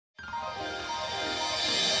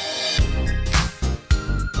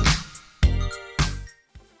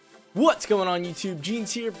What's going on YouTube?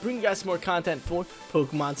 Jeans here, bringing you guys some more content for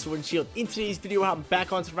Pokemon Sword and Shield. In today's video, we're hopping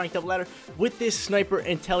back onto the ranked up ladder with this Sniper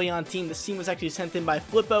Inteleon team. This team was actually sent in by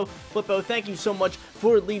Flippo. Flippo, thank you so much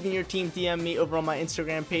for leaving your team. DM me over on my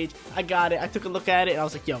Instagram page. I got it. I took a look at it and I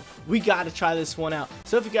was like, yo, we got to try this one out.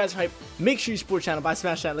 So if you guys are hyped, make sure you support the channel by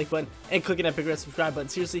smashing that like button and clicking that big red subscribe button.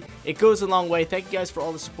 Seriously, it goes a long way. Thank you guys for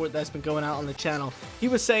all the support that's been going out on the channel. He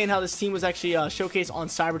was saying how this team was actually showcased on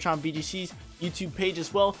Cybertron VGC's YouTube page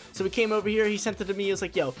as well. So we came over here, he sent it to me, he was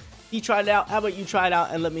like, yo, he tried it out, how about you try it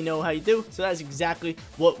out and let me know how you do? So that's exactly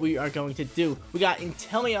what we are going to do. We got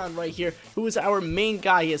Inteleon right here, who is our main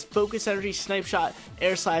guy. He has Focus Energy, Snipe Shot,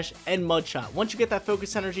 Air Slash, and Mud Shot. Once you get that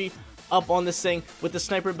Focus Energy up on this thing with the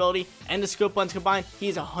sniper ability and the scope buttons combined, he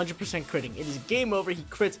is 100% critting. It is game over. He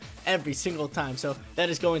crits every single time. So that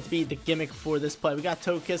is going to be the gimmick for this play. We got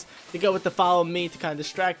Togekiss to go with the follow me to kind of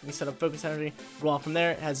distract. We set up Focus Energy, roll off from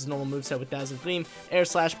there. It has his normal moveset with Dazzling Gleam, Air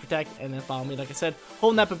Slash, Protect, and then follow me, like I said.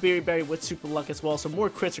 Holding that Babiri Berry with Super Luck as well. So more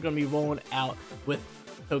crits are going to be rolling out with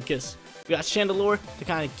Togekiss. We got Chandelure to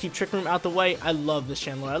kind of keep Trick Room out the way. I love this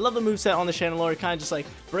Chandelure. I love the moveset on the Chandelure. It kind of just like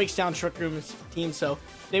breaks down Trick Room's team. So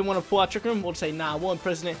if they want to pull out Trick Room, we'll just say, nah, we'll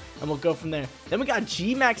imprison it, and we'll go from there. Then we got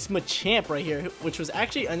G-Max Machamp right here, which was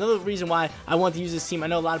actually another reason why I wanted to use this team. I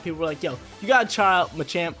know a lot of people were like, yo, you got to try out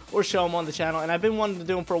Machamp or show him on the channel. And I've been wanting to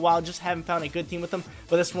do him for a while, just haven't found a good team with him.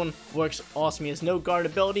 But this one works awesome. He has no guard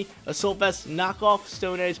ability, Assault Vest, Knockoff,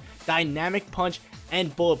 Stone Edge, Dynamic Punch,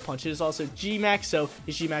 and Bullet Punch. It is also G-Max, so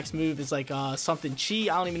his G-Max move is like something Chi,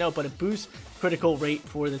 I don't even know, but it boosts critical rate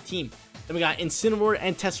for the team. Then we got Incineroar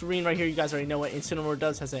and Tesserine right here. You guys already know what Incineroar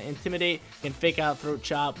does. Has an Intimidate, can fake out, Throat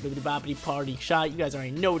Chop, Bibbidi Bobbidi Party Shot. You guys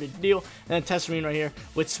already know the deal. And then Tesserine right here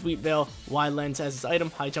with Sweet Veil, Wide Lens as his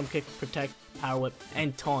item, High Jump Kick, Protect, Power Whip,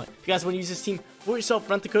 and Taunt. If you guys want to use this team for yourself,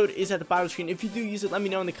 rent the code is at the bottom of the screen. If you do use it, let me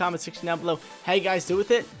know in the comment section down below how you guys do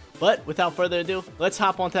with it. But without further ado, let's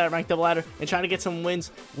hop onto that ranked up ladder and try to get some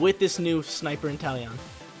wins with this new Sniper Inteleon.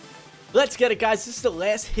 Let's get it, guys. This is the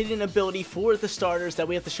last hidden ability for the starters that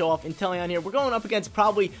we have to show off Inteleon here. We're going up against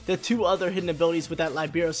probably the two other hidden abilities with that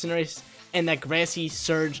Libero Cinderace and that Grassy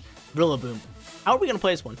Surge Rillaboom. How are we going to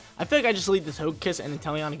play this one? I feel like I just leave the Togekiss and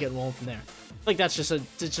Inteleon and get rolling from there. Like that's just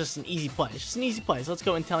an easy play. It's just an easy play. So let's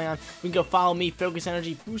go Inteleon. We can go follow me, Focus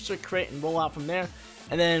Energy, Booster Crit, and roll out from there.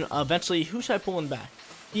 And then eventually, who should I pull in back?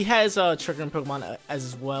 He has Trick Room Pokemon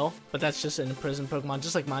as well, but that's just an Imprison Pokemon,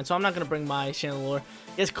 just like mine. So I'm not going to bring my Chandelure.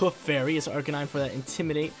 He has Clefairy, his Arcanine for that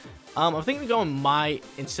Intimidate. I'm thinking of going my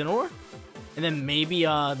Incineroar, and then maybe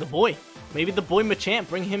the boy. Maybe the boy Machamp.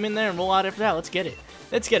 Bring him in there and roll out after that. Let's get it.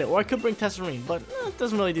 Let's get it. Or I could bring Tesserine, but it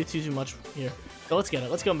doesn't really do too much here. So let's get it.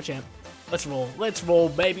 Let's go Machamp. Let's roll. Let's roll,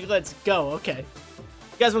 baby. Let's go. Okay.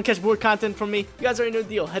 You guys want to catch more content from me? You guys already know the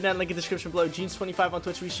deal. Head down, link in the description below. Jeans25 on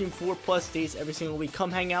Twitch. We stream 4+ days every single week.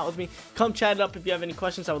 Come hang out with me. Come chat it up if you have any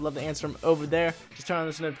questions. I would love to answer them over there. Just turn on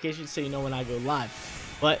those notifications so you know when I go live.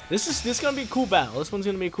 But this is gonna be a cool battle. This one's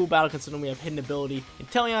gonna be a cool battle considering we have hidden ability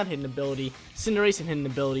Inteleon, hidden ability Cinderace, and hidden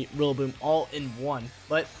ability Rillaboom all in one.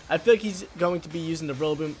 But I feel like he's going to be using the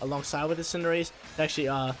Rillaboom alongside with the Cinderace to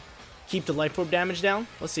actually keep the Life Orb damage down.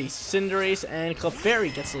 Let's see, Cinderace and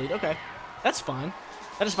Clefairy gets the lead. Okay, that's fine.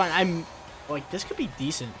 That is fine. I'm like, this could be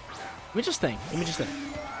decent. Let me just think.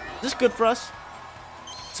 Is this good for us?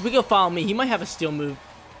 So we go follow me. He might have a Steel move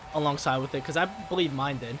alongside with it because I believe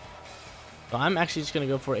mine did. So I'm actually just going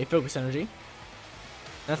to go for a Focus Energy. And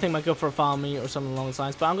I think I might go for a follow me or something along those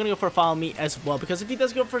lines. But I'm going to go for a follow me as well because if he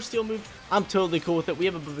does go for a Steel move, I'm totally cool with it. We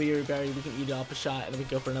have a Babiri Berry. We can eat it off a shot and then we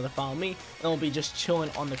go for another follow me. And then we'll be just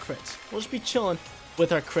chilling on the crits. We'll just be chilling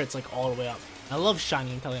with our crits like all the way up. I love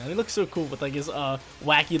shiny Inteleon. He looks so cool with like his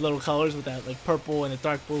wacky little colors with that like purple and a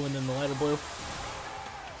dark blue and then the lighter blue.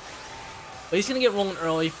 But he's gonna get rolling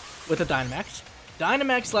early with a Dynamax.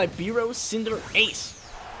 Dynamax Libero Cinderace.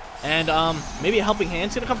 And maybe a Helping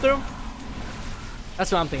Hand's gonna come through.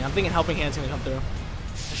 That's what I'm thinking. I'm thinking Helping Hand's gonna come through.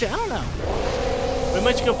 Actually, I don't know. We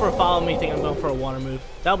might just go for a follow me thing. I'm going for a water move.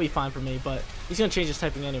 That'll be fine for me, but he's gonna change his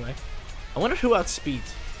typing anyway. I wonder who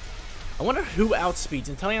outspeeds.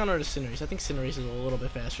 Inteleon or the Cinderace? I think Cinderace is a little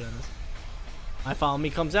bit faster than this. My follow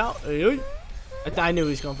me comes out. I knew he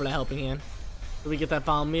was going for that Helping Hand. So we get that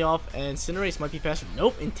follow me off, and Cinderace might be faster.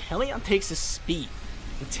 Nope, Inteleon takes the speed.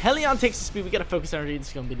 We got to Focus Energy. This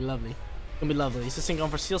is going to be lovely. Is this thing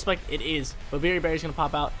going for Steel Spike? It is. But Babiri Berry's going to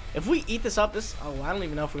pop out. If we eat this up, oh, I don't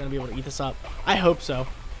even know if we're going to be able to eat this up. I hope so.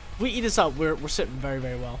 If we eat this up, we're sitting very,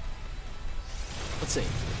 very well. Let's see.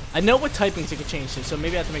 I know what typings it could change to, so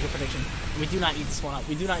maybe I have to make a prediction. We do not eat this one up.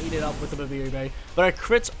 We do not eat it up with the Babiri Berry. But our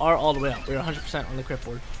crits are all the way up. We're 100% on the crit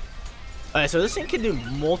board. Alright, so this thing can do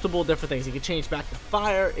multiple different things. It can change back to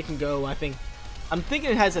fire. It can go, I think, I'm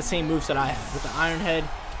thinking it has the same moves that I have with the Iron Head.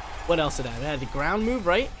 What else did it have? It had the ground move,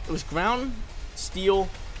 right? It was ground, steel,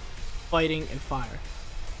 fighting, and fire.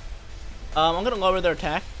 I'm gonna lower their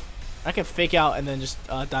attack. I can fake out and then just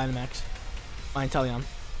Dynamax my Inteleon.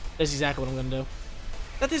 That's exactly what I'm gonna do.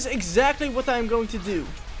 That is exactly what I'm going to do.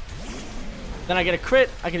 Then I get a crit.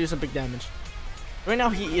 I can do some big damage. Right now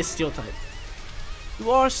he is steel type.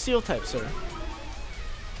 You are steel type, sir.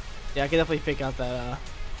 Yeah, I can definitely fake out that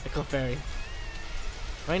the Clefairy.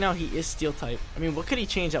 Right now he is steel type. I mean, what could he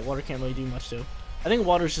change that water can't really do much to? I think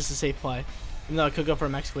water is just a safe play. Even though I could go for a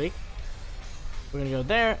Max Quake. We're gonna go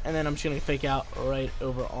there, and then I'm just gonna fake out right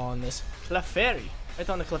over on this Clefairy. Right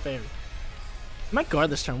on the Clefairy. I might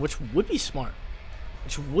guard this turn, which would be smart.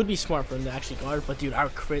 Which would be smart for him to actually guard. But dude, our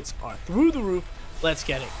crits are through the roof. Let's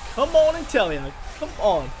get it. Come on, Inteleon. Come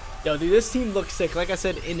on. Yo, dude, this team looks sick. Like I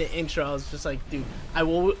said in the intro, I was just like, dude, I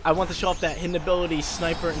want to show off that hidden ability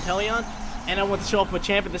Sniper Inteleon, and I want to show off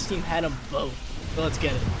Machamp, and this team had them both. So let's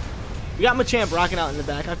get it. We got Machamp rocking out in the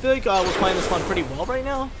back. I feel like we're playing this one pretty well right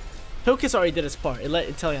now. Tokus already did its part. It let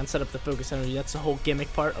Inteleon set up the focus energy. That's the whole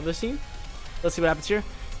gimmick part of this team. Let's see what happens here.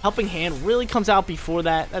 Helping Hand really comes out before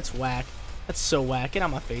that. That's whack. That's so whack. Get out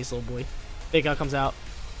of my face, little boy. Fake out comes out.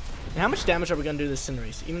 And how much damage are we going to do this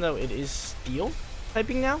Cinderace? Even though it is steel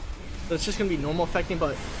typing now. So it's just going to be normal affecting,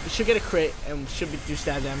 but we should get a crit and we should do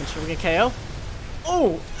stab damage. Are we going to KO?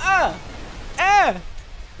 Oh!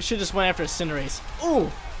 We should just went after a Cinderace.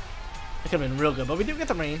 Oh! That could have been real good, but we do get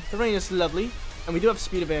the rain. The rain is lovely. And we do have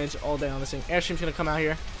speed advantage all day on this thing. Airstream's going to come out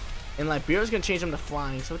here. And Libera's going to change him to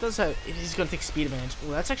flying. So it does have, it is going to take speed advantage.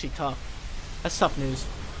 Oh, that's actually tough. That's tough news.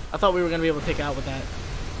 I thought we were going to be able to take out with that.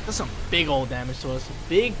 That's some big old damage to us.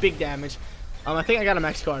 Big damage. I think I got a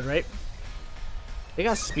max card, right? They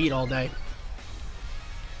got speed all day.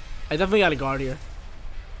 I definitely got a guard here.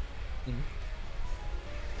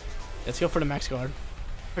 Let's go for the max guard.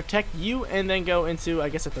 Protect you and then go into, I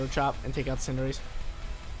guess, a third chop and take out the Cinderace.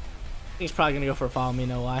 I think he's probably going to go for a follow me,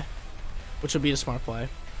 no lie. Which would be the smart play.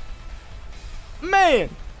 Man!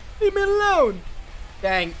 Leave me alone!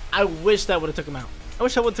 Dang, I wish that would have took him out. I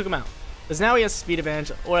wish I would have took him out. Because now he has speed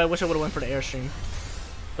advantage, or I wish I would have went for the Airstream.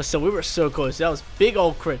 But still, we were so close. That was big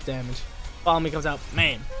old crit damage. Follow me comes out.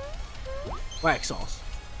 Man. Whack sauce.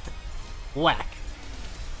 Whack.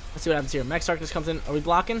 Let's see what happens here. Max Darkness comes in. Are we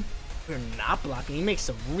blocking? We're not blocking. He makes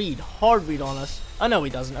a read. Hard read on us. Oh, no, he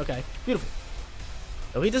doesn't. Okay. Beautiful.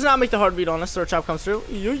 So he does not make the hard read on us. Third chop comes through.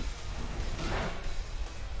 Yeet.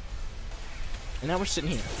 And now we're sitting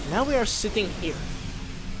here. Now we are sitting here.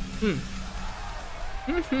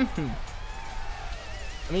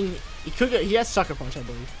 I mean, he could get, he has Sucker Punch, I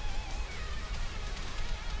believe.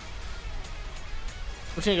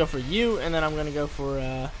 I'm just gonna go for you, and then I'm gonna go for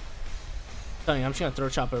I'm just gonna throw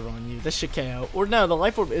chop over on you. This should KO. Or no, the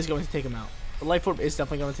Life Orb is going to take him out. The Life Orb is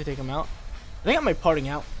definitely going to take him out. I think I might parting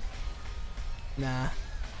out. Nah.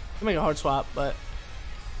 I'll make a hard swap, but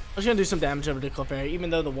I'm just gonna do some damage over to Clefairy, even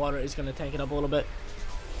though the water is gonna tank it up a little bit.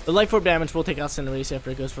 The Life Orb damage will take out Cinderace after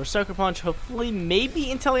it goes for a Sucker Punch. Hopefully, maybe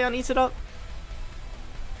Inteleon eats it up.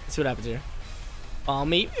 Let's see what happens here. Follow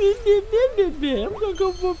me. I'm gonna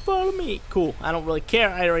go for follow me. Cool. I don't really care.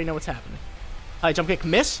 I already know what's happening. High jump kick.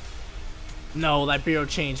 Miss. No, Libero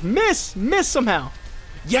changed. Miss. Miss somehow.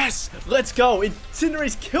 Yes. Let's go.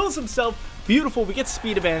 Cinderace kills himself. Beautiful. We get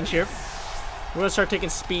speed advantage here. We're gonna start taking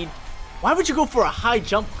speed. Why would you go for a high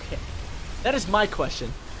jump kick? That is my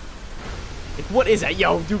question. Like, what is that?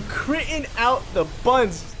 Yo, dude, critting out the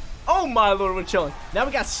buns. Oh my lord, we're chilling. Now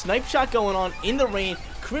we got Snipe Shot going on in the rain.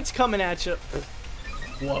 Crits coming at you.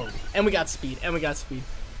 Whoa. And we got speed. And we got speed.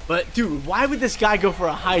 But, dude, why would this guy go for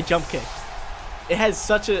a high jump kick? It has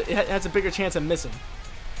it has a bigger chance of missing.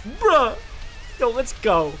 Bruh. Yo, let's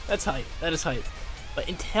go. That's hype. That is hype. But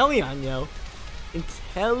Inteleon, yo.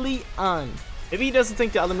 Inteleon. Maybe he doesn't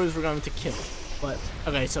think the other moves were going to kill. But,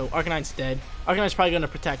 okay, so Arcanine's dead. Arcanine's probably going to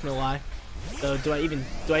protect, no lie. So, do I even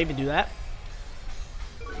do that?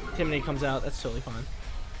 Intimidate comes out. That's totally fine.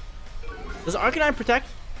 Does Arcanine protect?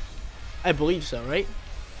 I believe so, right?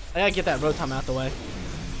 I gotta get that Rotom out the way.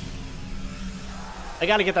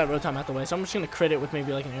 So I'm just gonna crit it with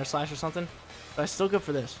maybe like an Air Slash or something. But I still go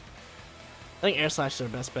for this. I think Air Slash is our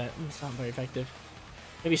best bet. It's not very effective.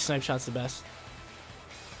 Maybe Snipe Shot's the best.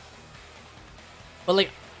 But like,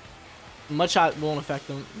 Mud Shot won't affect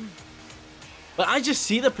them. But I just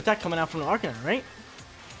see the protect coming out from the Arcanine, right?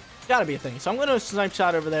 Gotta be a thing. So I'm gonna Snipe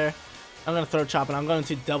Shot over there. I'm gonna throw chop and I'm going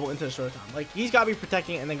to double into the Rotom. Like, he's gotta be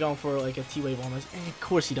protecting and then going for like a T-Wave almost. And of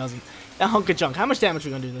course he doesn't. That hunk of junk. How much damage are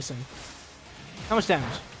we gonna do to this thing? How much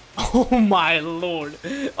damage? Oh my lord.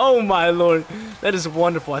 Oh my lord. That is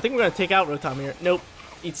wonderful. I think we're gonna take out Rotom here. Nope.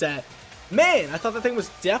 Eats that. Man, I thought that thing was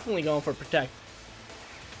definitely going for Protect.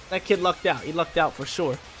 That kid lucked out. He lucked out for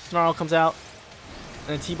sure. Snarl comes out.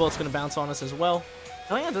 And then T-Bolt's going to bounce on us as well.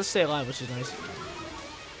 Inteleon does stay alive, which is nice.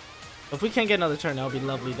 But if we can't get another turn, that would be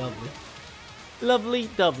lovely, lovely. Lovely,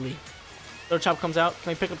 lovely. Third Chop comes out.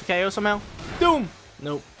 Can we pick up the KO somehow? Doom!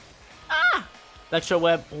 Nope. Ah! Electro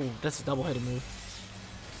Web. Oh, that's a double-headed move.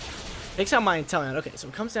 Takes out my Inteleon. Okay, so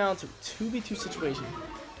it comes down to a 2v2 situation.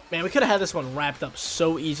 Man, we could have had this one wrapped up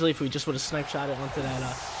so easily if we just would have snipe shot it onto that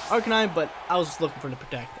Arcanine, but I was looking for the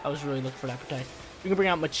Protect. I was really looking for that Protect. We can bring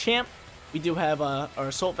out Machamp. We do have our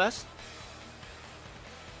Assault Vest.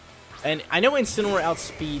 And I know Incineroar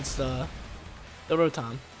outspeeds the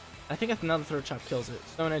Rotom. I think if another Third Chop kills it.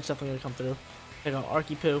 Stone Edge definitely going to come through. Take out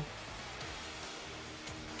Archipoo.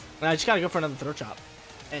 And I just got to go for another Third Chop.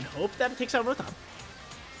 And hope that it takes out Rotom.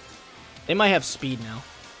 They might have speed now.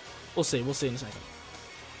 We'll see. We'll see in a second.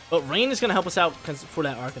 But Rain is going to help us out for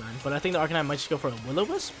that Arcanine. But I think the Arcanine might just go for a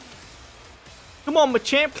Will-O-Wisp. Come on,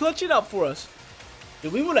 Machamp. Clutch it up for us.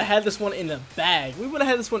 Dude, we would have had this one in the bag. We would have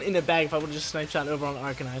had this one in the bag if I would have just snipe shot over on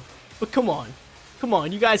Arcanine. But come on. Come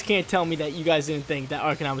on. You guys can't tell me that you guys didn't think that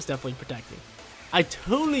Arcanine was definitely protecting. I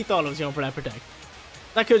totally thought it was going for that Protect.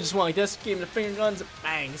 I could have just went like this. Gave him the finger guns.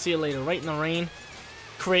 Bang. See you later. Right in the rain.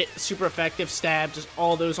 Crit. Super effective. Stab. Just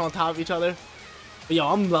all those on top of each other. But yo,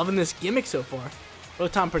 I'm loving this gimmick so far.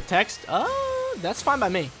 Rotom protects. That's fine by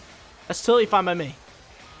me. That's totally fine by me.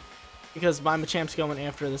 Because my Machamp's going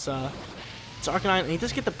after this Arcanine, and he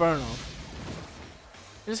does get the burn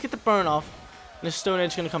off. He does get the burn off, and the Stone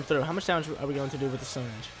Edge is going to come through. How much damage are we going to do with the Stone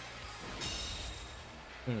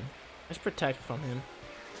Edge? Let's protect from him.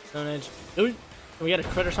 Stone Edge. Ooh, can we get a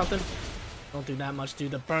crit or something? Don't do that much,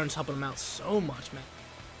 dude. The burn's helping him out so much, man.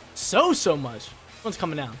 So much. This one's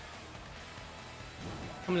coming down.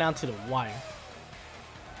 Coming down to the wire.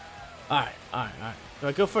 Alright. Do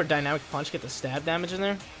I go for a Dynamic Punch, get the stab damage in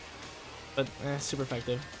there? But, super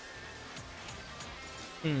effective.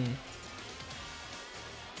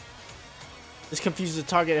 This confuses the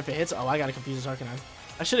target if it hits. Oh, I gotta confuse this Arcanine.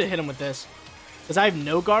 I should have hit him with this. Because I have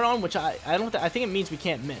no guard on, which I think it means we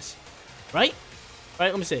can't miss. Right?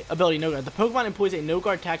 Right, let me see. Ability, no guard. The Pokemon employs a no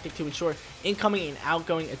guard tactic to ensure incoming and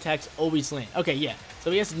outgoing attacks always land. Okay, yeah.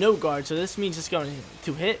 So he has no guard, so this means just going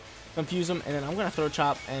to hit, confuse him, and then I'm going to throw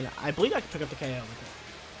Chop, and I believe I can pick up the KO with it.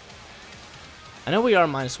 I know we are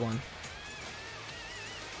 -1.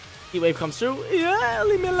 Heat Wave comes through. Yeah,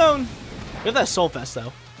 leave me alone. We have that Soul Fest,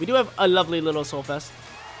 though. We do have a lovely little Soul Fest.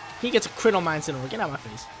 He gets a crit on my Incineroar. Get out of my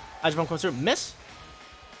face. Ice Bomb comes through. Miss.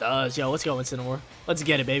 Does. Yo, let's go, Incineroar. Let's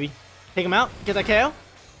get it, baby. Take him out. Get that KO.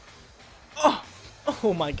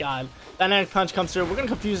 Oh my god. Dynamic Punch comes through. We're going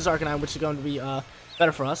to confuse this Arcanine, which is going to be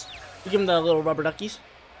better for us. We give him the little rubber duckies.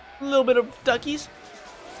 A little bit of duckies.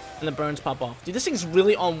 And the burns pop off. Dude, this thing's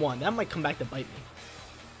really on one. That might come back to bite me.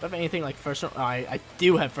 Do I have anything like first turn? Oh, I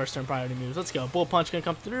do have first turn priority moves. Let's go. Bullet Punch gonna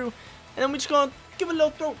come through. And then we're just gonna give a little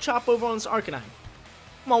throat chop over on this Arcanine.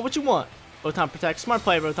 Come on, what you want? Rotom protect. Smart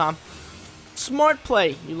play, Rotom. Smart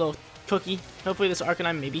play, you little cookie. Hopefully this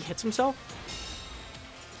Arcanine maybe hits himself.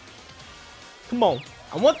 Come on.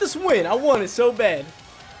 I want this win. I want it so bad.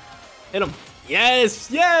 Hit him. Yes,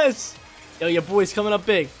 yes. Yo, your boy's coming up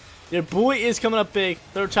big. Your boy is coming up big.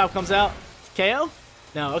 Third Chop comes out. KO?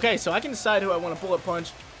 No. Okay, so I can decide who I want to Bullet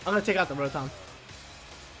Punch. I'm going to take out the Rotom.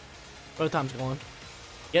 Rotom's going.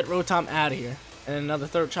 Get Rotom out of here. And another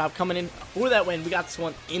Third Chop coming in for that win. We got this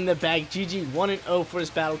one in the bag. GG 1-0 for this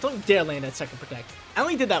battle. Don't dare land that second Protect. I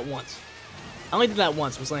only did that once.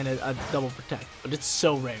 Was land a double Protect. But it's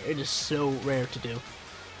so rare. It is so rare to do.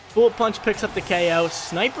 Bullet Punch picks up the KO.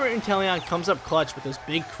 Sniper Inteleon comes up clutch with those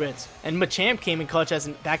big crits. And Machamp came in clutch as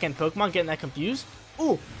a back-end Pokemon, getting that confused.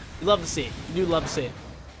 Ooh, you love to see it. You do love to see it.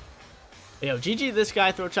 But yo, GG this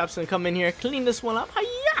guy. Throat Chop's gonna come in here, clean this one up.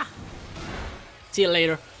 Hiya! See you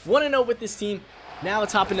later. 1-0 with this team. Now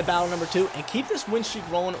let's hop into battle number 2 and keep this win streak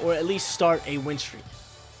rolling, or at least start a win streak.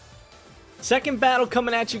 Second battle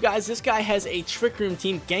coming at you guys. This guy has a Trick Room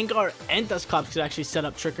team. Gengar and Dusclops could actually set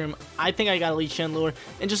up Trick Room. I think I got to lead Chandelure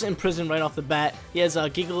and just imprison right off the bat. He has a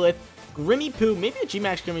Gigalith, Grimmipoo, maybe a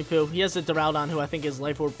G-Max Grimmipoo. He has a Duraludon, who I think is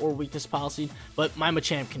Life Orb or Weakness Policy, but my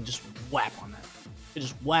Machamp can just whap on that. He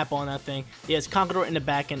just whap on that thing. He has Conqueror in the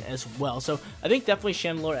back end as well. So I think definitely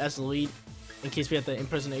Chandelure as the lead in case we have to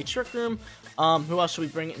imprison a Trick Room. Who else should we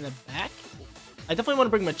bring in the back? I definitely want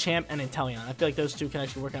to bring Machamp and Inteleon. I feel like those two can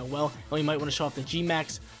actually work out well. And we might want to show off the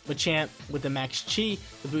G-Max Machamp with the Max Chi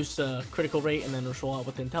to boost the critical rate, and then we'll roll out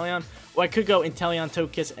with Inteleon. Or I could go Inteleon,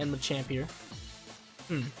 Togekiss, and Machamp here.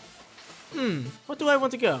 What do I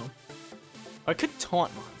want to go? Or I could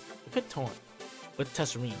taunt one. I could taunt with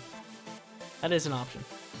Tesserine. That is an option.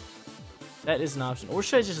 That is an option. Or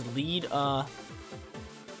should I just lead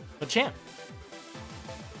Machamp?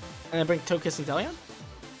 And then bring Tokus and Inteleon?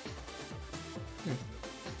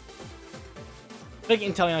 I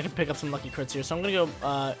think Inteleon can pick up some lucky crits here. So I'm going to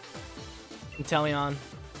go Inteleon.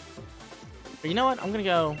 But you know what? I'm going to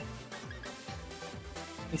go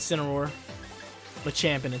Incineroar,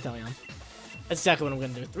 Machamp, and Inteleon. That's exactly what I'm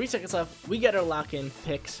going to do. 3 seconds left. We get our lock-in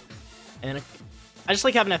picks. And I just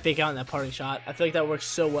like having that fake out and that parting shot. I feel like that works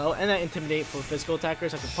so well. And that intimidate for physical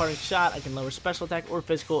attackers. I can parting shot, I can lower special attack or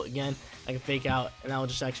physical. Again, I can fake out, and that will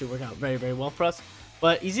just actually work out very, very well for us.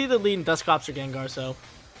 But he's either leading Dusclops or Gengar, so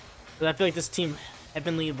I feel like this team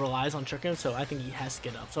heavily relies on Trick Room, so I think he has to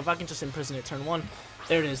get up. So if I can just imprison it turn 1,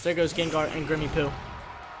 there it is. There goes Gengar and Grimmy Poo.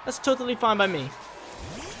 That's totally fine by me.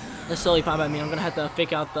 That's totally fine by me. I'm going to have to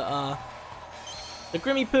fake out the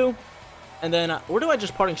Grimmy Poo. And then, where do I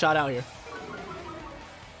just parting shot out here?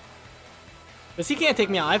 Because he can't take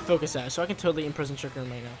me out. I have Focus Sash, so I can totally imprison Trick Room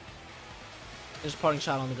right now. Just parting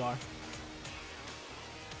shot on the Gar.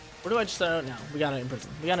 Where do I just start out now? We got to imprison.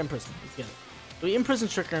 We got to imprison. Let's get it. So we imprison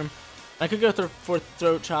Trick Room. I could go for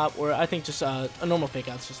Throat Chop, or I think just a normal fake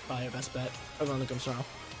out is just probably our best bet. Everyone look, I'm sorry.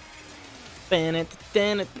 Because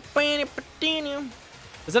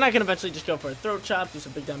then I can eventually just go for a Throat Chop, do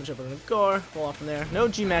some big damage over the Gar, roll off from there. No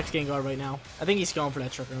G-Max Gengar right now. I think he's going for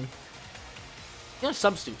that Trick Room. Yeah,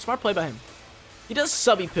 Substitute. Smart play by him. He does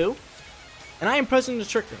Subby Poo, and I am pressing the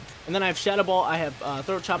Trick Room. And then I have Shadow Ball, I have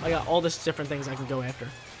Throat Chop, I got all this different things I can go after.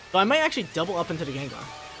 So I might actually double up into the Gengar.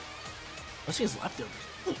 Let's see his leftovers.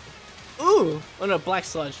 Ooh! Oh no, Black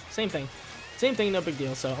Sludge. Same thing. Same thing, no big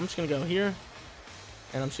deal. So I'm just going to go here.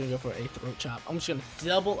 And I'm just going to go for a Throat Chop. I'm just going to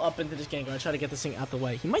double up into this Gengar. Try to get this thing out the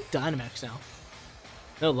way. He might Dynamax now.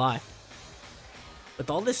 No lie.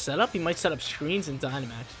 With all this setup, he might set up screens and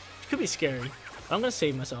Dynamax. Which could be scary. But I'm going to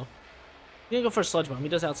save myself. I'm going to go for a Sludge Bomb. He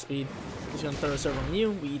does outspeed. He's going to throw a server on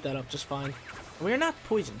you. We eat that up just fine. And we're not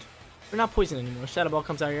poisoned. We're not poisoned anymore. Shadow Ball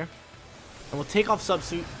comes out here. And we'll take off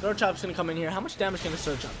Substitute. Throat Chop's going to come in here. How much damage can the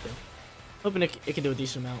Throat Chop do? Hoping it can do a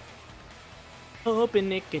decent amount.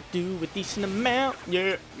 Hoping it could do a decent amount.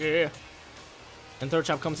 Yeah, yeah. And Throat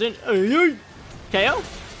Chop comes in. KO?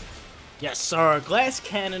 Yes, sir. Glass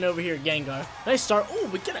Cannon over here, Gengar. Nice start. Oh,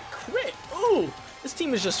 we get a crit. Oh, this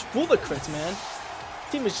team is just full of crits, man.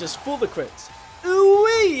 This team is just full of crits.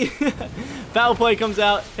 Ooh-wee! Foul Play comes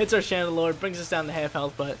out, hits our Chandelure, brings us down to half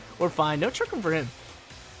health, but we're fine. No Trick Room for him.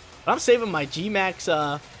 But I'm saving my G-Max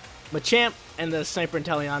Machamp and the Sniper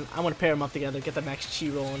Inteleon. I want to pair them up together, get the Max Chi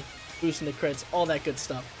rolling, boosting the crits, all that good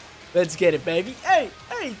stuff. Let's get it, baby. Hey,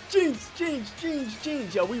 Jeans.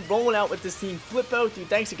 Yo, we rolling out with this team. Flippo, dude,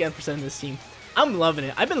 thanks again for sending this team. I'm loving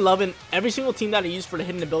it. I've been loving every single team that I use for the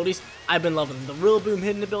hidden abilities. I've been loving them. The Rillaboom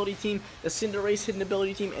hidden ability team, the Cinderace hidden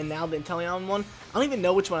ability team, and now the Inteleon one. I don't even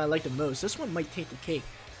know which one I like the most. This one might take the cake.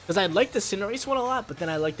 Because I like the Cinderace one a lot, but then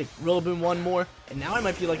I like the Rillaboom one more. And now I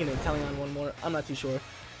might be liking the Inteleon one more. I'm not too sure.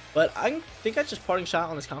 But I think I just parting shot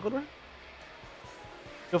on this Conkeldurr.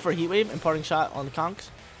 Go for a Heat Wave and parting shot on the Conks.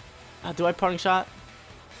 Do I parting shot?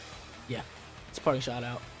 Yeah. It's parting shot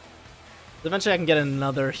out. Eventually I can get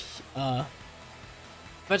another...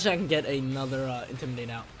 Eventually I can get another Intimidate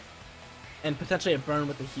out. And potentially a burn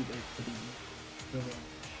with the Heat Wave to be really.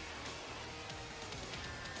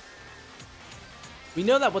 We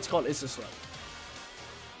know that what's called is slow.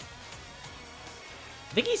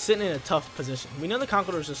 I think he's sitting in a tough position. We know the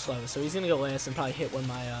Conkeldurr is just slow, so he's going to go last and probably hit when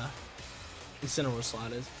my Incineroar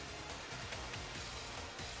slot is.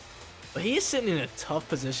 But he is sitting in a tough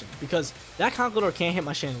position because that Conkeldurr can't hit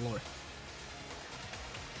my Chandelure.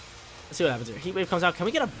 Let's see what happens here. Heat Wave comes out. Can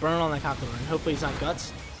we get a burn on that Conkeldurr? And hopefully it's not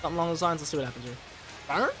Guts. Something along those lines. Let's see what happens here.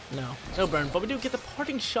 Burn? No. No burn. But we do get the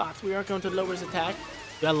parting shot. We are going to lower his attack.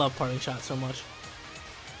 Dude, I love parting shots so much.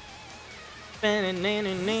 Now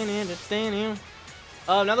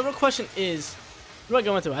the real question is, who do I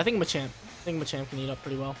go into? I think Machamp. I think Machamp can eat up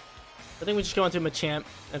pretty well. I think we just go into Machamp.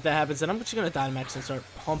 If that happens, then I'm just going to Dynamax and start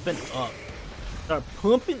pumping up. Start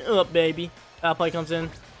pumping up, baby. Foul Play comes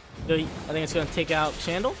in. I think it's going to take out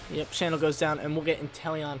Chandel. Yep, Chandel goes down, and we'll get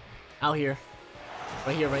Inteleon out here.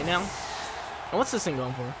 Right now. And what's this thing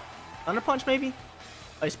going for? Thunder Punch, maybe?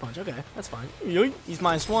 Ice Punch. Okay, that's fine. He's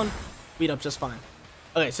 -1. Beat up just fine.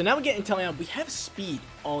 Okay, so now we get Inteleon. We have speed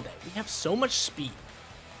all day. We have so much speed.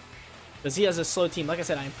 Because he has a slow team. Like I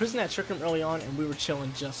said, I imprisoned that Trick Room early on, and we were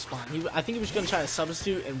chilling just fine. I think he was going to try to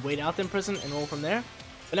substitute and wait out the imprison and roll from there.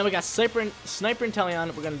 But now we got Sniper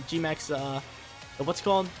Inteleon. We're going to G-Max, what's it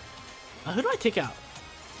called? Who do I take out?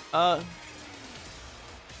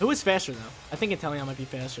 Who is faster, though? I think Inteleon might be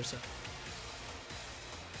faster, so.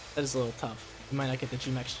 That is a little tough. We might not get the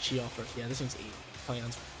G-Max Chi off first. Yeah, this thing's 8.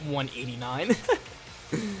 Inteleon's 189.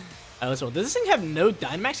 Alright, let's roll. Does this thing have no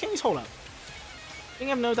Dynamax candies? Hold up. Thing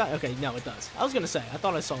have no Okay, no, it does. I was gonna say. I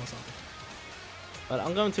thought I saw something. But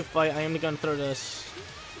I'm going to fight. I am going to throw this.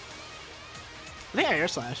 I think I Air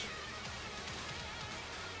Slash.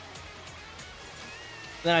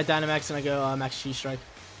 Then I Dynamax and I go Max Chi Strike.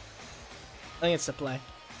 I think it's the play.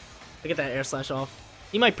 I get that Air Slash off.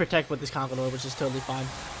 He might protect with this Conqueror, which is totally fine.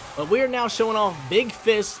 But we are now showing off Big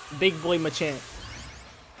Fist, Big Boy Machamp.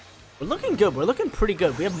 We're looking good. We're looking pretty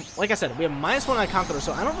good. We have, like I said, we have -1 on Conqueror,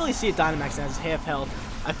 so I don't really see a Dynamax that has half health.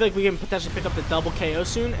 I feel like we can potentially pick up the double KO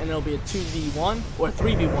soon, and it'll be a 2v1 or a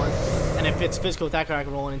 3v1. And if it's physical attacker, I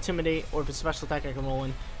can roll and Intimidate, or if it's special attacker, I can roll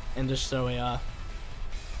in and just throw a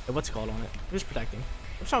what's it called on it? Who's protecting?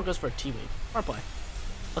 I'm sure it goes for a T-Wave. Smart play.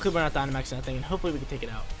 Luckily, we're not Dynamaxing that thing, and hopefully we can take it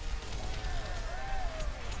out.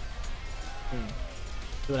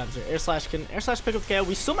 See what happens here. Air Slash can Air Slash pick up the KO.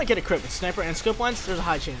 We still might get a crit with Sniper and Scope Lines. There's a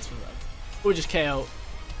high chance for that. Or just KO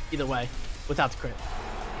either way without the crit.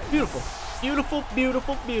 Beautiful. Beautiful,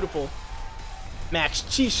 beautiful, beautiful. Max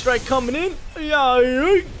Chi Strike coming in.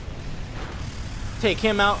 Yeah. Take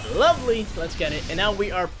him out. Lovely. Let's get it. And now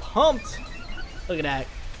we are pumped. Look at that.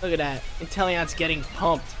 Look at that. Inteleon's getting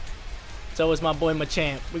pumped. So is my boy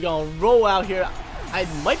Machamp. We're going to roll out here. I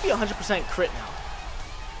might be 100% crit now.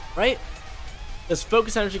 Right? This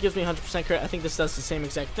Focus Energy gives me 100% crit. I think this does the same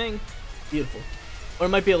exact thing. Beautiful. Or it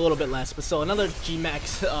might be a little bit less, but still another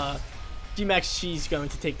G-Max Chi's going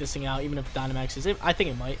to take this thing out, even if Dynamax is. I think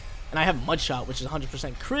it might. And I have Mudshot, which is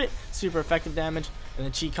 100% crit, super effective damage, and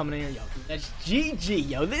then Chi coming in here. Yo, that's GG.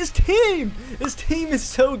 Yo, this team is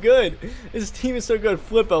so good. This team is so good.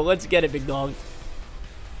 Flippo, let's get it, big dog.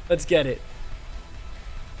 Let's get it.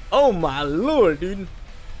 Oh my lord, dude.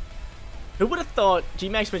 Who would have thought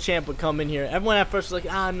G-Max Machamp would come in here? Everyone at first was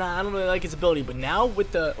like, nah, I don't really like his ability. But now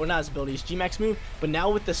with the, or not his ability, his G-Max move. But now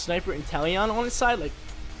with the Sniper Inteleon on his side, like,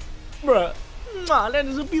 bruh, that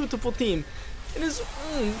is a beautiful team. It is,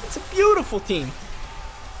 it's a beautiful team.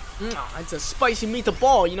 It's a spicy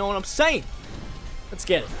meatball, you know what I'm saying? Let's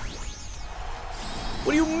get it.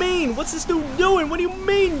 What do you mean? What's this dude doing? What do you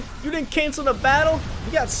mean? You didn't cancel the battle?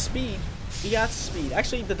 You got speed. He got speed.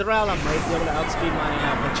 Actually, the Duraludon might be able to outspeed my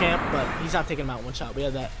Machamp, but he's not taking him out one shot. We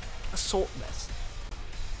have that Assault Vest.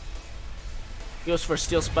 He goes for a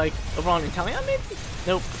Steel Spike over on Inteleon, maybe?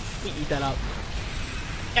 Nope. We eat that up.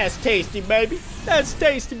 That's tasty, baby. That's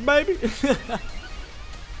tasty, baby.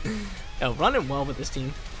 Yo, running well with this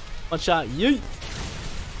team. One shot. Yeet.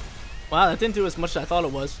 Wow, that didn't do as much as I thought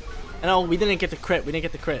it was. And oh, we didn't get the crit. We didn't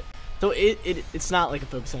get the crit. So it's not like a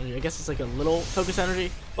Focus Energy. I guess it's like a little Focus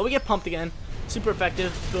Energy. But we get pumped again. Super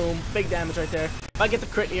effective. Boom. Big damage right there. If I get the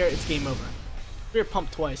crit here, it's game over. We are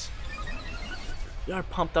pumped twice. We are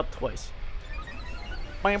pumped up twice.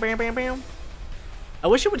 Bam, bam, bam, bam. I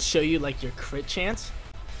wish it would show you like your crit chance.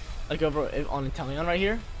 Like over on Inteleon right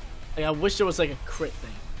here. Like I wish there was like a crit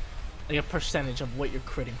thing. Like a percentage of what you're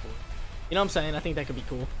critting for. You know what I'm saying? I think that could be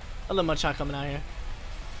cool. Another Mudshot coming out here.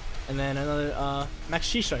 And then another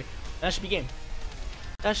Max Chi Strike. That should be game.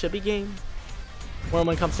 That should be game.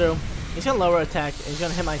 Whirlwind comes through. He's gonna lower attack and he's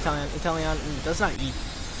gonna hit my Inteleon and does not eat.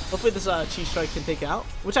 Hopefully this Chi Strike can take it out.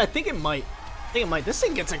 Which I think it might. I think it might. This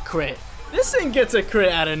thing gets a crit. This thing gets a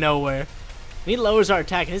crit out of nowhere. And he lowers our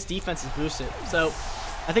attack and his defense is boosted. So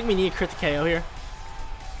I think we need a crit to KO here.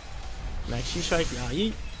 Max Chi Strike. Yeah,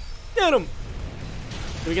 yeet. Get him!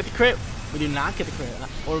 Do we get the crit? We do not get the crit.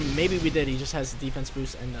 Or maybe we did. He just has the defense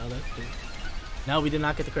boost and the other thing. No, we did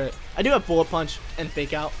not get the crit. I do have Bullet Punch and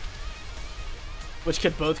Fake Out. Which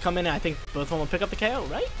could both come in and I think both of them will pick up the KO,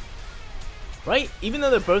 right? Right? Even though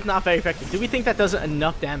they're both not very effective. Do we think that does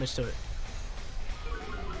enough damage to it?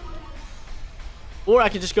 Or I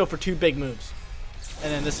could just go for 2 big moves.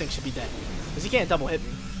 And then this thing should be dead. Because he can't double hit me.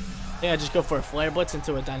 I think I just go for a Flare Blitz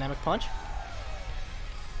into a Dynamic Punch.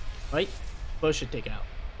 Right? Both should take it out.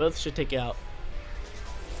 Both should take it out.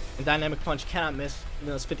 And Dynamic Punch cannot miss. Even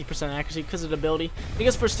though it's 50% accuracy because of the ability. He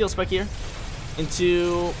goes for a Steel Spike here.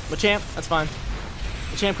 Into Machamp. That's fine.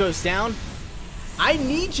 Machamp goes down. I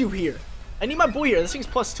need you here. I need my boy here. This thing's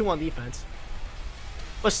 +2 on defense.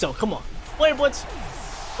 But still, come on. Flare Blitz.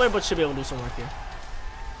 Flare Blitz should be able to do some work here.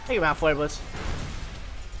 Think about Flare Blitz.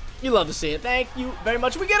 You love to see it. Thank you very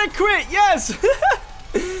much. We get a crit. Yes.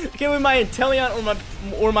 Okay, when my Inteleon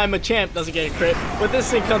or my Machamp doesn't get a crit, but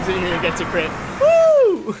this thing comes in here and gets a crit.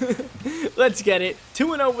 Woo! Let's get it.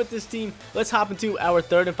 2-0 with this team. Let's hop into our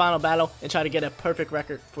third and final battle and try to get a perfect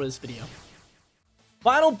record for this video.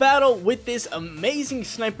 Final battle with this amazing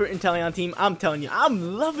Sniper Inteleon team. I'm telling you,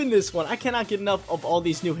 I'm loving this one. I cannot get enough of all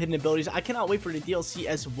these new hidden abilities. I cannot wait for the DLC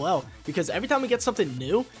as well, because every time we get something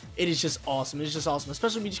new, it is just awesome. It's just awesome,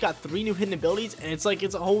 especially we just got 3 new hidden abilities, and it's like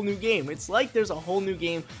it's a whole new game. It's like there's a whole new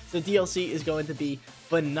game. The DLC is going to be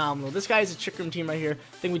phenomenal. This guy is a Trick Room team right here.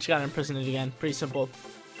 I think we just got to imprison it again. Pretty simple.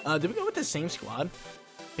 Did we go with the same squad?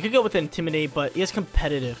 I could go with Intimidate, but he has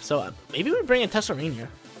competitive, so maybe we bring in Tesserine here.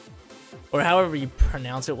 Or however you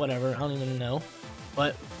pronounce it, whatever. I don't even know.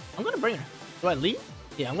 But I'm going to bring her. Do I lead?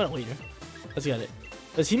 Yeah, I'm going to lead her. Let's get it.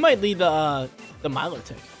 Because he might lead the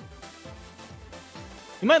Milotic.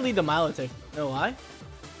 He might lead the Milotic. No lie.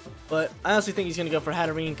 But I honestly think he's going to go for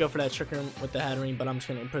Hatterene. Go for that Trick Room with the Hatterene. But I'm just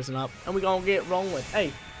going to imprison up. And we're going to get wrong with.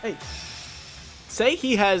 Hey. Say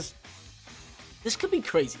he has. This could be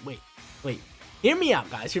crazy. Wait. Hear me out,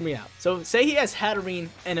 guys. Hear me out. So say he has Hatterene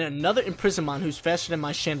and another Imprisonmon who's faster than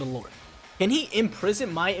my Chandelure. Can he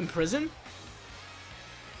imprison my imprison?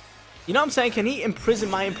 You know what I'm saying? Can he imprison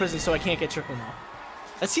my imprison so I can't get Trick Room off?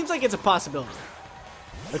 That seems like it's a possibility.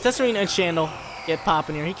 But Tesserine and Chandel get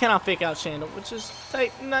popping here. He cannot fake out Chandel, which is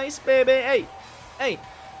tight. Nice, baby. Hey.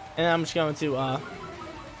 And I'm just going to,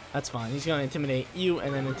 that's fine. He's going to intimidate you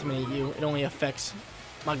and then intimidate you. It only affects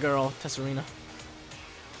my girl, Tesserina.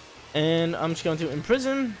 And I'm just going to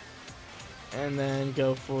imprison. And then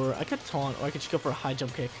go for, I could taunt, or I could just go for a high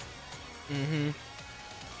jump kick. We're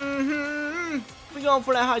going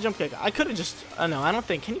for that high jump kick. I could have just, no, I don't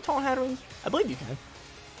think. Can you taunt Hatterene? I believe you can.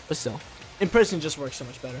 But still, imprison just works so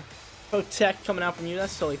much better. Protect coming out from you,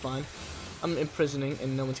 that's totally fine. I'm imprisoning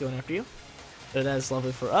and no one's going after you. So that is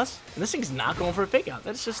lovely for us. And this thing's not going for a fake out.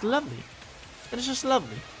 That's just lovely. That is just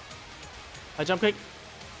lovely. High jump kick.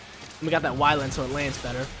 And we got that Y-Lens so it lands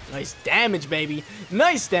better. Nice damage, baby.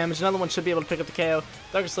 Nice damage. Another one should be able to pick up the KO.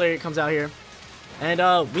 Darkest Slayer comes out here. And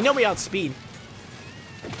we know we outspeed.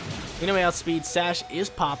 Sash is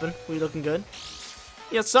popping. We looking good.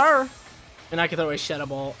 Yes, sir. And I can throw a Shadow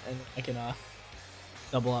Ball and I can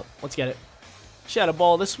double up. Let's get it. Shadow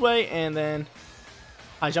Ball this way and then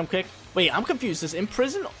high jump kick. Wait, I'm confused. Does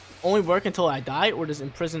Imprison only work until I die, or does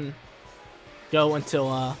Imprison go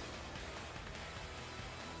until a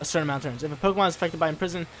certain amount of turns? If a Pokemon is affected by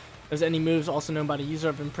Imprison, there's any moves also known by the user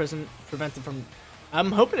of Imprison prevented from.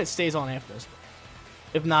 I'm hoping it stays on after this.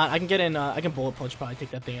 If not, I can get in, I can Bullet Punch, probably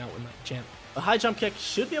take that thing out with my champ. A high jump kick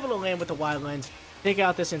should be able to land with the wide lens, take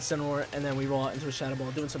out this Incineroar, and then we roll it into a Shadow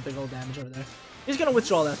Ball, doing some big old damage over there. He's going to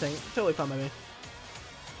withdraw that thing. Totally fine by me.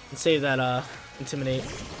 And save that, Intimidate.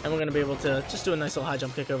 And we're going to be able to just do a nice little high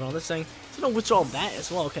jump kick over on this thing. He's going to withdraw that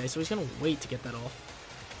as well. Okay, so he's going to wait to get that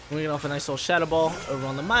off. We're going to get off a nice little Shadow Ball over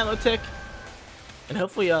on the Milotic. And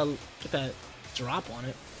hopefully, get that drop on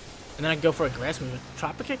it. And then I can go for a grass move.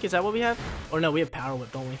 Tropic Kick, is that what we have? Or no, we have Power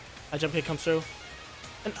Whip, don't we? High jump kick comes through.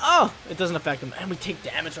 And oh, it doesn't affect him. And we take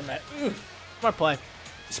damage from that. Smart play.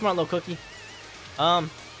 Smart little cookie. I'm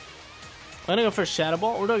gonna go for a Shadow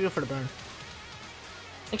Ball, or do I go for the burn?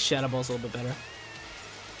 I think Shadow Ball's a little bit better.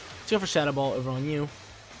 Let's go for Shadow Ball over on you.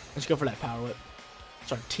 Let's go for that Power Whip.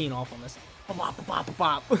 Start teeing off on this.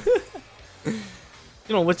 Bop.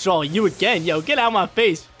 Gonna withdraw you again. Yo, get out of my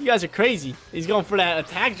face. You guys are crazy. He's going for that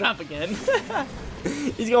attack drop again.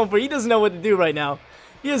 He doesn't know what to do right now.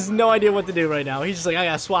 He has no idea what to do right now. He's just like, I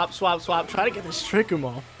gotta swap. Try to get this Trick Room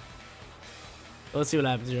off. So let's see what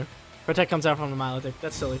happens here. Protect comes out from the Milotic.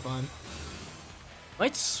 That's totally fine. I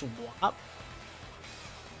might swap.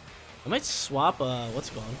 What's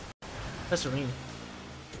it called? Tesserine.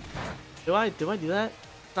 Do I do that?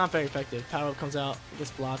 It's not very effective. Power Up comes out. It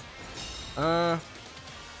gets blocked.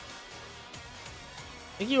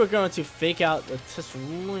 I think you were going to fake out the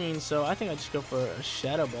Tesserine, so I think I just go for a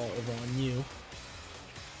Shadow Ball over on you.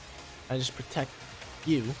 I just protect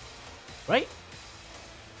you, right?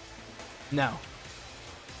 No.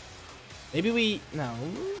 Maybe we no.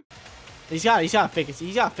 He's got to fake it.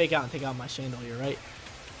 He's got to fake out and take out my Chandelier, right?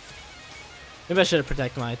 Maybe I should have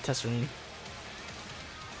protected my Tesserine.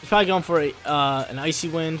 He's probably going for a an Icy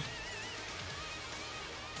Wind.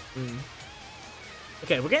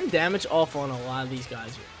 Okay, we're getting damage off on a lot of these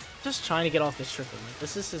guys here. Just trying to get off this Trick Room. Like,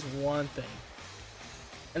 this is his one thing.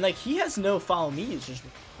 And, like, he has no follow me users.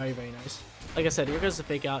 Very, very nice. Like I said, here goes the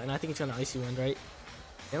fake out, and I think he's going to Icy Wind, right?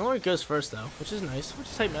 And Lord goes first, though, which is nice. Which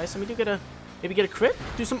is type nice. And we do get maybe get a crit?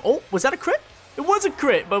 Do some, oh, was that a crit? It was a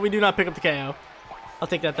crit, but we do not pick up the KO. I'll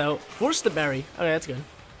take that, though. Force the berry. Okay, that's good.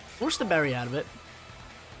 Force the berry out of it.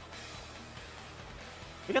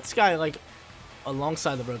 We got this guy, like,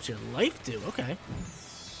 alongside the ropes here. Life do, okay.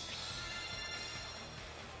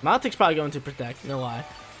 Milotic's probably going to protect, no lie.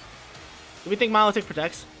 Do we think Milotic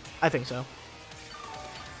protects? I think so.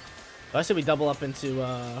 I said we double up into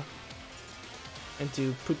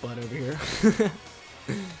poop butt over here.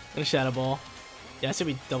 And a shadow ball. Yeah, I said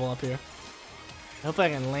we double up here. Hopefully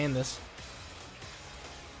I can land this.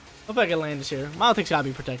 Hopefully I can land this here. Milotic's gotta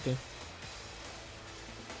be protected.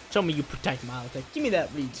 Show me you protect Milotic. Give me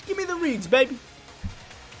that reeds. Give me the reeds, baby.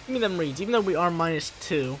 Give me them reeds. Even though we are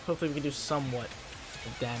 -2, hopefully we can do somewhat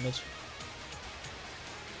of damage.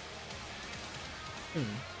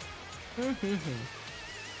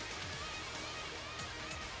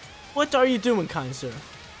 What are you doing, kind sir?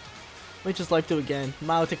 Might just life do again.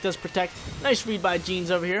 Milotic does protect. Nice read by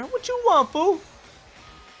Jeans over here. What you want, fool?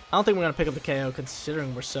 I don't think we're gonna pick up the KO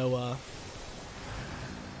considering we're so low.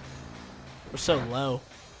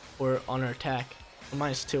 We're on our attack.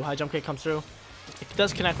 -2. High jump kick comes through. It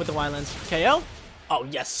does connect with the Y lens. KO? Oh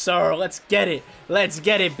yes, sir. Let's get it. Let's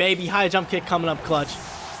get it, baby. High jump kick coming up clutch.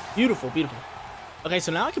 Beautiful, beautiful. Okay,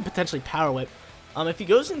 so now I can potentially power whip. If he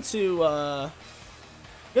goes into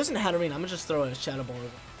Hatterene, I'm gonna just throw a shadow ball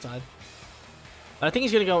over the side. But I think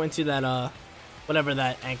he's gonna go into that whatever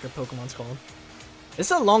that anchor Pokemon's called. This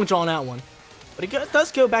is a long drawn out one, but it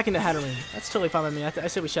does go back into Hatterene. That's totally fine with me. I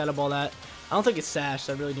say we shadow ball that. I don't think it's sashed.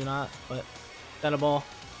 I really do not. But shadow ball,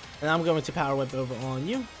 and I'm going to power whip over on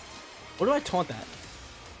you. Where do I taunt that?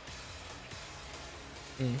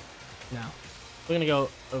 No. We're gonna go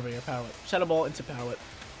over here, power whip. Shadow ball into power whip.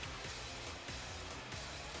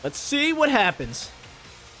 Let's see what happens.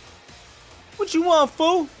 What you want,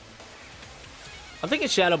 fool? I'm thinking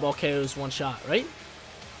shadow ball KOs one shot, right?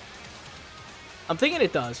 I'm thinking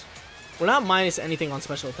it does. We're not minus anything on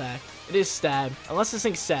special attack. It is stab, unless this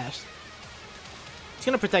thing's sashed. It's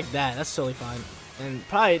gonna protect that. That's totally fine. And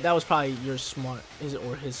probably that was probably your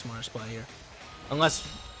his smartest play here, unless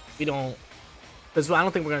we don't, because I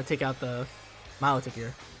don't think we're gonna take out the Milotic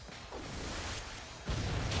here.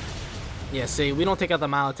 Yeah, see, we don't take out the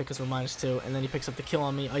Milotic because we're -2, and then he picks up the kill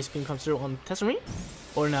on me. Ice Beam comes through on Tesserine?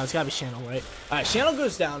 Or no, it's gotta be Channel, right? Alright, Channel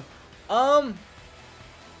goes down.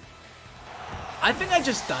 I think I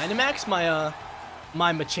just Dynamax my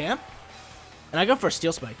my Machamp, and I go for a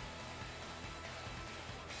Steel Spike.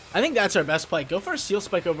 I think that's our best play. Go for a Steel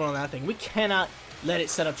Spike over on that thing. We cannot let it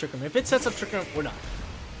set up Trick Room. If it sets up Trick Room, we're done.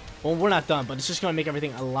 Well, we're not done, but it's just gonna make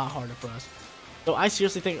everything a lot harder for us. So I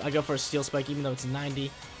seriously think I go for a Steel Spike, even though it's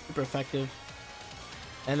 90. Super effective.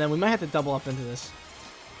 And then we might have to double up into this.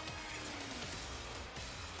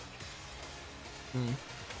 No, I'm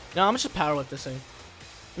gonna just power whip this thing.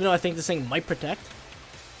 Even though I think this thing might protect.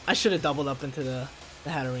 I should have doubled up into the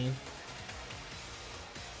Hatterene.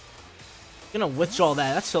 Gonna withdraw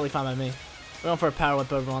that. That's totally fine by me. We're going for a power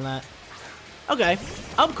whip over on that. Okay,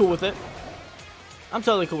 I'm cool with it. I'm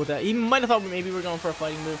totally cool with that. He might have thought maybe we were going for a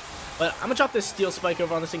fighting move. But I'm gonna drop this Steel Spike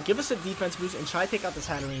over on this thing. Give us a defense boost and try to take out this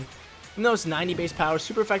Hatterene. Even though it's 90 base power,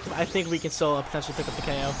 super effective, I think we can still potentially pick up the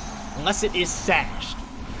KO. Unless it is sashed.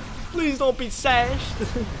 Please don't be sashed.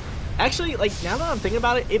 Actually, like, now that I'm thinking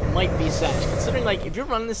about it, it might be sashed. Considering, like, if you're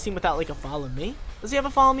running this team without, like, a follow me, does he have a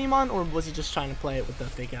follow me on? Or was he just trying to play it with the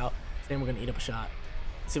fake out? Saying we're gonna eat up a shot.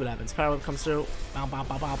 Let's see what happens. Power whip comes through. Bow, bow,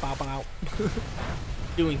 bow, bow, bow, bow.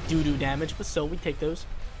 Doing doo-doo damage, but still, we take those.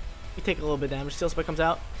 We take a little bit of damage. Steel Spike comes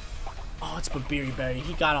out. Oh, it's Babiri Berry.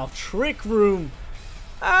 He got off Trick Room.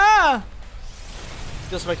 Ah!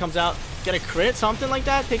 Steel Spike comes out. Get a crit, something like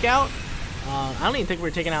that. Take out. I don't even think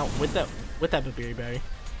we're taking out with that Babiri Berry.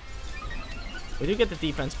 We do get the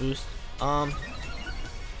defense boost. You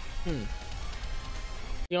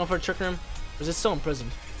going for a Trick Room? Or is it still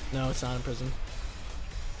imprisoned? No, it's not imprisoned.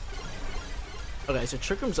 Okay, so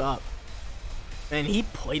Trick Room's up. Man, he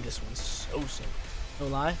played this one so sick. No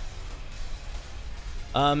lie.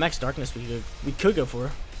 Max Darkness we could go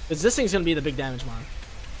for. Because this thing's going to be the big damage mon.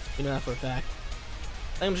 You know that for a fact.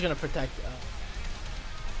 I think I'm just going to protect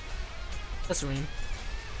Tesserine.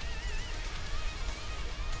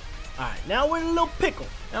 Alright, now we're in a little pickle.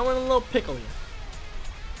 Here.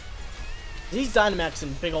 He's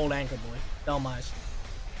Dynamaxing big old Anchor Boy. Delmise.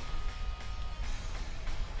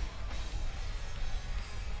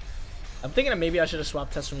 I'm thinking that maybe I should have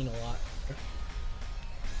swapped Tesserine a lot.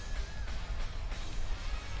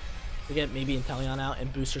 To get maybe Inteleon out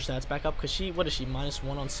and boost her stats back up. Because what is she,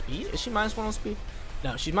 -1 on speed? Is she -1 on speed?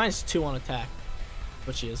 No, she's -2 on attack.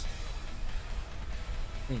 What she is.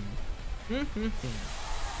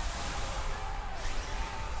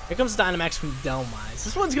 Here comes Dynamax from Delmise.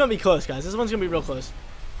 This one's gonna be close, guys. This one's gonna be real close.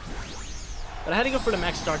 But I had to go for the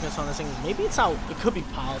Max Darkness on this thing. Maybe it's how it could be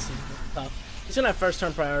policy. He's gonna have first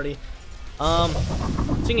turn priority.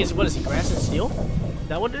 Thing is, what is he? Grass and Steel? Is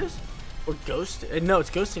that what it is? Or Ghost? No, it's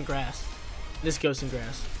Ghost and Grass. It is Ghost and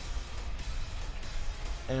Grass.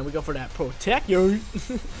 And we go for that Protect.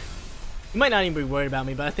 You might not even be worried about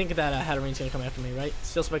me, but I think that Hatterene gonna come after me, right?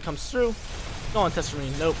 Steel Spike comes through. Go on,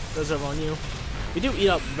 Tesserine. Nope, goes over on you. We do eat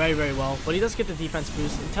up very, very well, but he does get the defense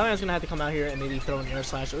boost. Inteleon's gonna have to come out here and maybe throw an air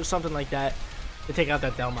slash or something like that to take out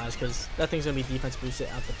that Delmise, because that thing's gonna be defense boosted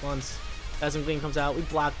out the fronts. As Gleam comes out, we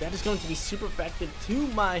block. That is going to be super effective to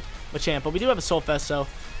my Machamp, but we do have a Soul Fest, so I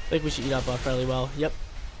think we should eat up fairly well. Yep.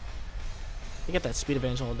 We get that speed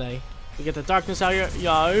advantage all day. We get the darkness out here.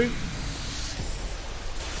 Yo.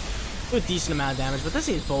 Do a decent amount of damage, but this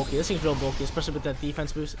thing's bulky. This thing's real bulky, especially with that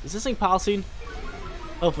defense boost. Is this thing Policy?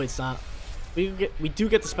 Hopefully it's not. We do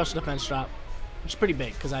get the special defense drop, which is pretty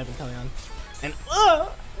big because I have Inteleon. And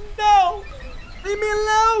no, leave me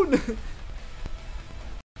alone.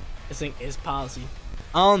 This thing is Policy.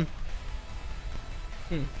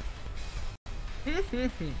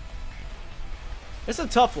 It's a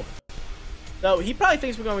tough one. So he probably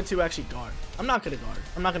thinks we're going to actually guard. I'm not gonna guard.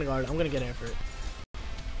 I'm not gonna guard. I'm gonna get air for it.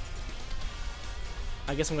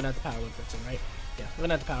 I guess I'm gonna have to power whip this thing, right? Yeah, I'm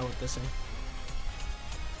gonna have to power whip this thing.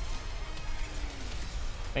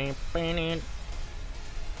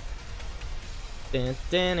 This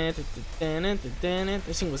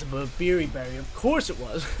thing was a Berry Berry. Of course it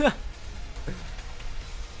was. See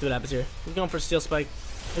what happens here. He's going for a Steel Spike.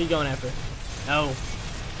 Who are you going after? No.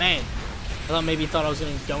 Man. I thought maybe he thought I was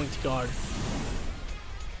going to guard.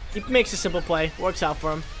 He makes a simple play. Works out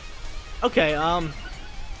for him. Okay,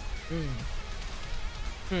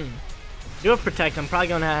 do have Protect. I'm probably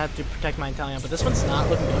going to have to protect my Inteleon, but this one's not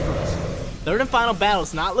looking good for us. Third and final battle.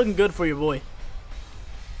 It's not looking good for your boy.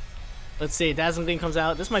 Let's see. Dazzling Gleam comes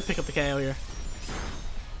out. This might pick up the KO here.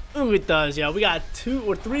 Ooh, it does, yo. We got 2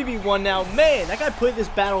 or 3v1 now. Man, that guy played this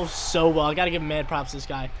battle so well. I got to give mad props to this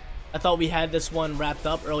guy. I thought we had this one wrapped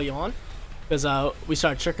up early on because we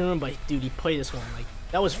started tricking him, but dude, he played this one. Like,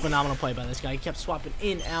 that was phenomenal play by this guy. He kept swapping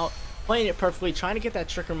in, out, playing it perfectly, trying to get that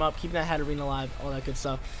trick room up, keeping that Hatterene alive, all that good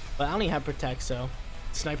stuff. But I don't even have Protect, so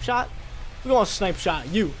Snipe Shot. We're going to Snipe Shot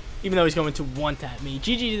you, even though he's going to one-tap me.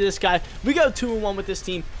 GG to this guy. We go 2-1 with this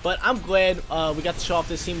team, but I'm glad we got to show off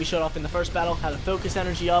this team. We showed off in the first battle how to focus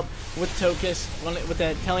energy up with Tokus, run it with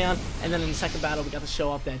that Inteleon, and then in the second battle, we got to show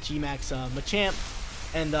off that G-Max Machamp.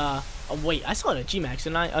 And, wait, I saw it at G-Max,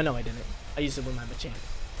 didn't I? Oh, no, I didn't. I used it with my Machamp.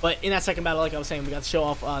 But in that second battle, like I was saying, we got to show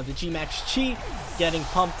off the G-Max Chi getting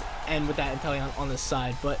pumped and with that Inteleon on the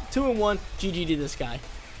side. But 2-1, GG to this guy.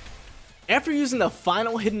 After using the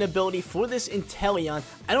final hidden ability for this Inteleon,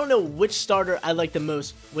 I don't know which starter I like the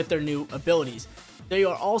most with their new abilities. They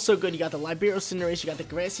are all so good. You got the Libero Cineration, you got the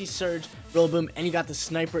Grassy Surge, Rillaboom, and you got the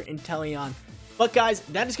Sniper Inteleon. But guys,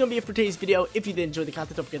 that is going to be it for today's video. If you did enjoy the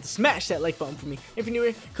content, don't forget to smash that like button for me. If you're new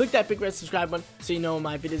here, click that big red subscribe button so you know when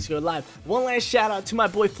my videos go live. One last shout out to my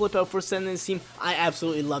boy Flippo for sending this team. I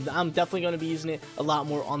absolutely loved it. I'm definitely going to be using it a lot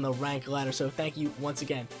more on the rank ladder. So thank you once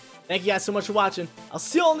again. Thank you guys so much for watching. I'll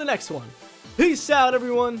see you all in the next one. Peace out,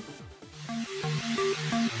 everyone.